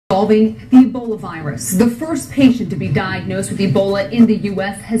involving the Ebola virus. The first patient to be diagnosed with Ebola in the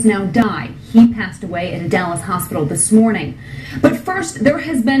U.S. has now died. He passed away at a Dallas hospital this morning. But first, there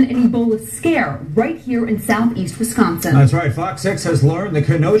has been an Ebola scare right here in southeast Wisconsin. That's right. Fox 6 has learned the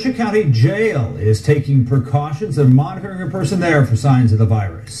Kenosha County Jail is taking precautions and monitoring a person there for signs of the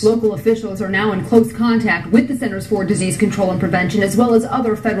virus. Local officials are now in close contact with the Centers for Disease Control and Prevention as well as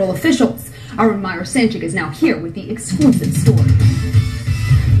other federal officials. Our Myra Sanchik is now here with the exclusive story.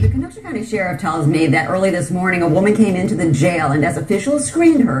 The Kenosha County Sheriff tells me that early this morning a woman came into the jail, and as officials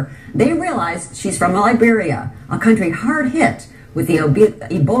screened her, they realized she's from Liberia, a country hard hit with the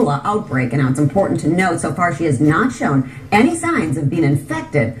Ebola outbreak. And now it's important to note, so far she has not shown any signs of being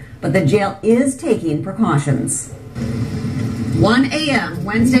infected, but the jail is taking precautions. 1 a.m.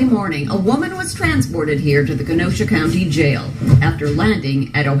 Wednesday morning, a woman was transported here to the Kenosha County Jail after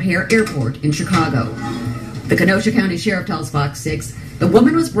landing at O'Hare Airport in Chicago. The Kenosha County Sheriff tells Fox 6 the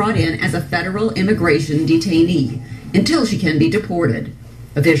woman was brought in as a federal immigration detainee until she can be deported.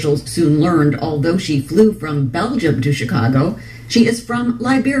 Officials soon learned although she flew from Belgium to Chicago, she is from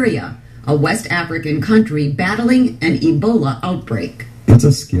Liberia, a West African country battling an Ebola outbreak. It's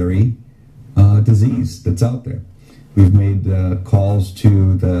a scary disease that's out there. We've made calls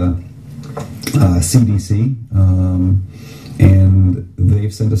to the CDC, and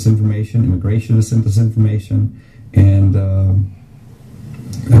they've sent us information. Immigration has sent us information, and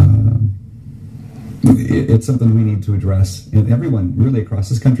it's something we need to address, and everyone really across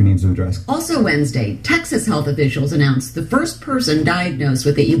this country needs to address. Also Wednesday, Texas health officials announced the first person diagnosed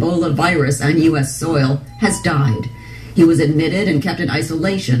with the Ebola virus on U.S. soil has died. He was admitted and kept in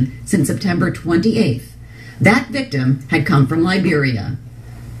isolation since September 28th. That victim had come from Liberia.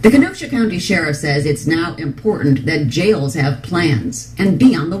 The Kenosha County Sheriff says it's now important that jails have plans and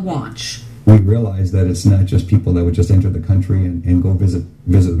be on the watch. We realize that it's not just people that would just enter the country and go visit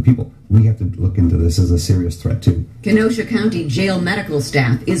the people. We have to look into this as a serious threat too. Kenosha County Jail medical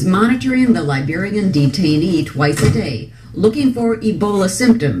staff is monitoring the Liberian detainee twice a day, looking for Ebola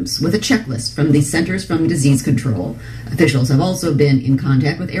symptoms with a checklist from the Centers for Disease Control. Officials have also been in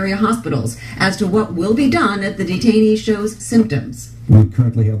contact with area hospitals as to what will be done if the detainee shows symptoms. We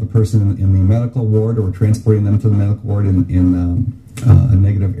currently have a person in the medical ward, or we're transporting them to the medical ward in a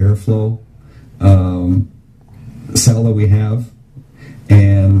negative airflow cell that we have,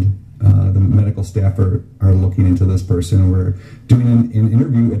 and the medical staff are looking into this person. We're doing an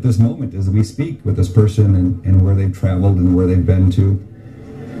interview at this moment as we speak with this person and where they've traveled and where they've been to.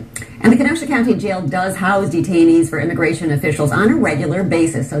 And the Kenosha County Jail does house detainees for immigration officials on a regular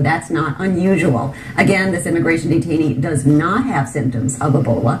basis, so that's not unusual. Again, this immigration detainee does not have symptoms of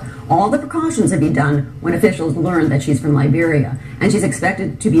Ebola. All the precautions have been done when officials learn that she's from Liberia, and she's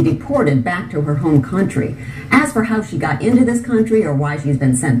expected to be deported back to her home country. As for how she got into this country or why she's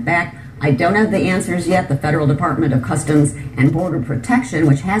been sent back, I don't have the answers yet. The Federal Department of Customs and Border Protection,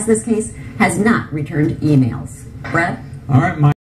 which has this case, has not returned emails. Brett? All right,